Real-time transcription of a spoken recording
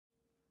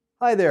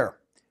Hi there.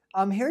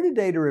 I'm here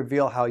today to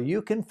reveal how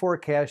you can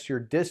forecast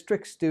your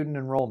district student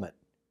enrollment.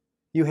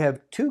 You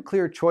have two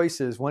clear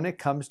choices when it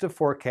comes to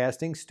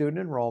forecasting student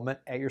enrollment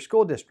at your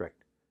school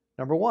district.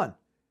 Number one,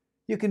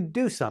 you can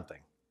do something.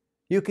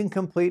 You can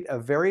complete a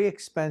very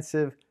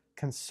expensive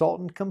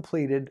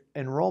consultant-completed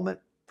enrollment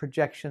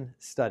projection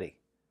study.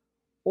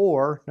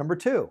 Or number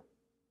two,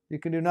 you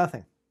can do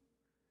nothing.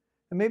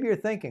 And maybe you're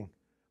thinking,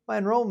 my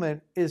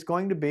enrollment is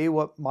going to be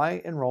what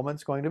my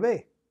enrollment's going to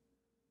be.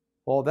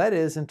 Well, that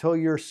is until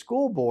your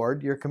school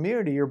board, your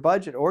community, your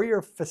budget, or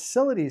your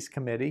facilities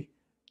committee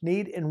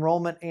need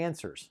enrollment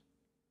answers.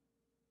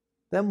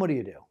 Then what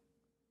do?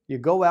 You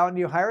go out and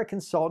you hire a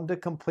consultant to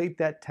complete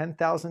that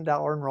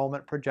 $10,000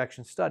 enrollment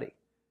projection study.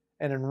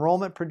 An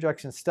enrollment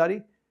projection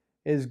study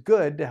is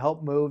good to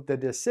help move the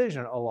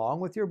decision along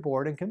with your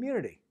board and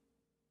community.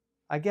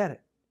 I get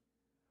it.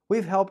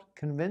 We've helped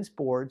convince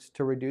boards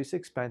to reduce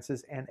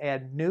expenses and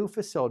add new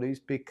facilities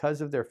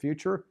because of their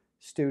future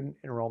student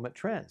enrollment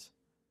trends.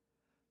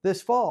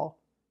 This fall,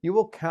 you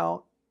will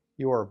count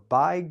your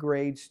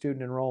by-grade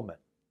student enrollment.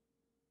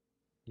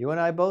 You and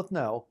I both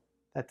know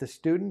that the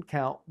student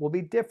count will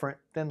be different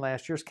than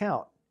last year's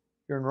count.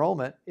 Your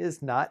enrollment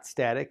is not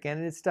static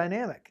and it's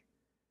dynamic.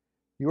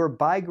 Your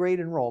by-grade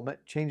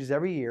enrollment changes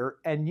every year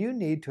and you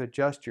need to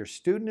adjust your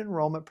student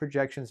enrollment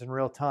projections in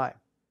real time.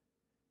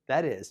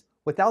 That is,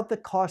 without the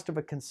cost of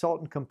a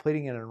consultant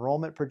completing an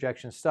enrollment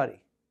projection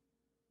study.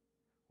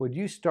 Would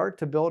you start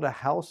to build a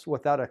house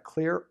without a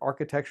clear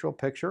architectural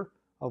picture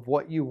of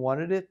what you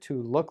wanted it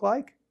to look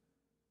like?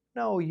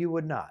 No, you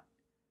would not.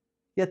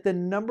 Yet the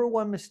number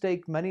one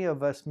mistake many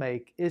of us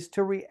make is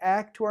to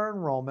react to our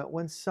enrollment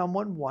when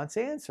someone wants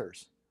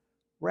answers,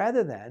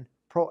 rather than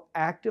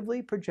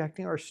proactively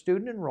projecting our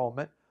student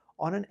enrollment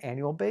on an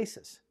annual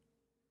basis.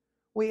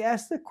 We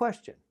ask the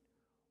question,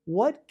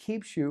 what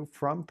keeps you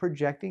from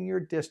projecting your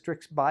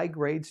district's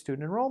by-grade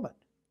student enrollment?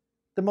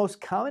 The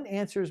most common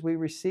answers we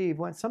receive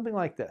went something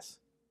like this.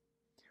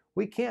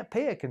 We can't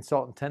pay a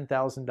consultant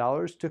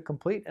 $10,000 to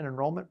complete an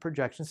enrollment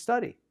projection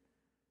study.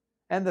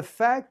 And the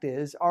fact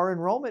is, our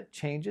enrollment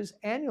changes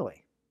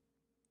annually.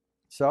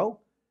 So,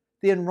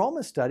 the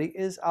enrollment study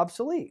is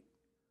obsolete.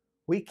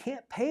 We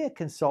can't pay a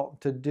consultant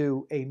to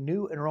do a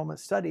new enrollment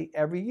study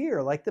every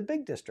year like the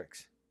big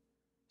districts.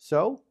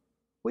 So,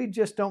 we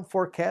just don't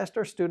forecast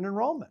our student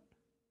enrollment.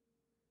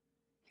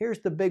 Here's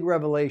the big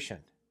revelation.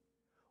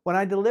 When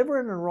I deliver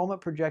an enrollment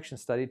projection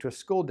study to a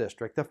school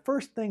district, the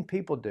first thing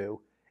people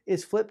do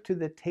is flip to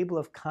the table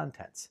of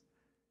contents,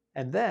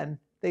 and then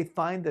they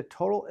find the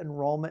total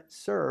enrollment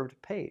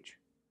served page.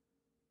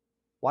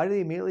 Why do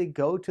they immediately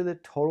go to the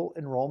total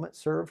enrollment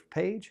served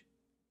page?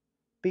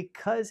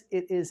 Because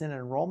it is an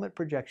enrollment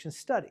projection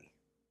study.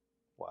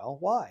 Well,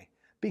 why?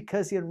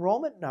 Because the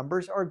enrollment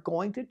numbers are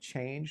going to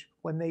change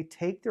when they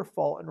take their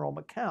fall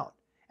enrollment count,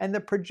 and the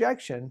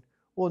projection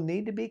will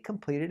need to be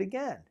completed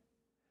again.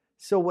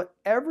 So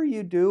whatever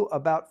you do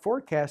about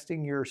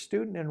forecasting your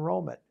student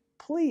enrollment,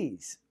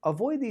 please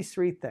avoid these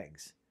three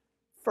things.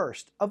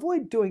 First,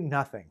 avoid doing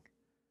nothing.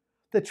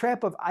 The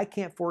trap of I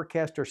can't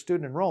forecast our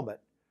student enrollment.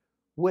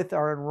 With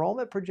our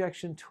enrollment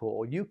projection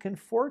tool, you can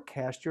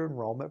forecast your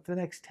enrollment for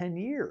the next 10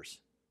 years.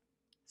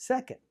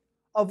 Second,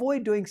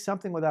 avoid doing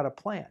something without a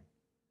plan.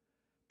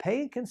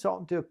 Paying a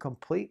consultant to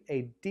complete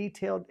a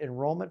detailed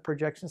enrollment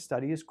projection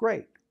study is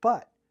great,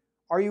 but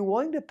are you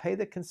willing to pay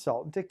the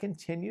consultant to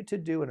continue to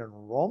do an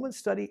enrollment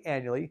study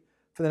annually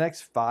for the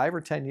next 5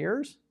 or 10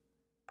 years?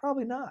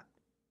 Probably not.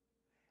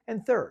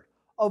 And third,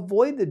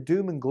 avoid the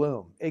doom and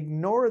gloom.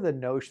 Ignore the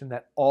notion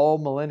that all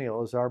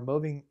millennials are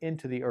moving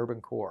into the urban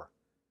core.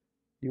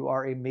 You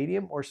are a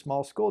medium or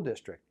small school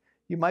district.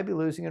 You might be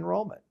losing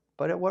enrollment,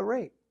 but at what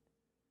rate?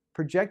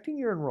 Projecting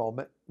your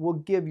enrollment will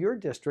give your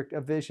district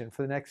a vision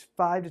for the next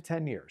 5 to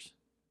 10 years.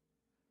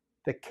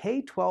 The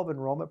K-12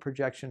 enrollment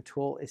projection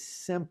tool is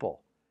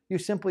simple. You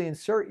simply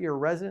insert your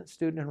resident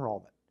student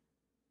enrollment,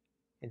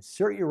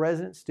 insert your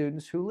resident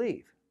students who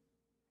leave,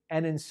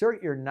 and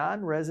insert your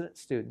non-resident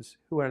students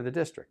who enter the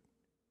district.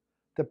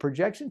 The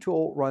projection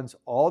tool runs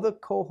all the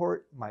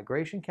cohort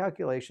migration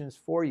calculations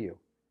for you,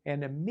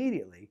 and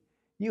immediately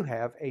you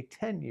have a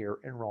 10-year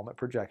enrollment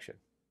projection.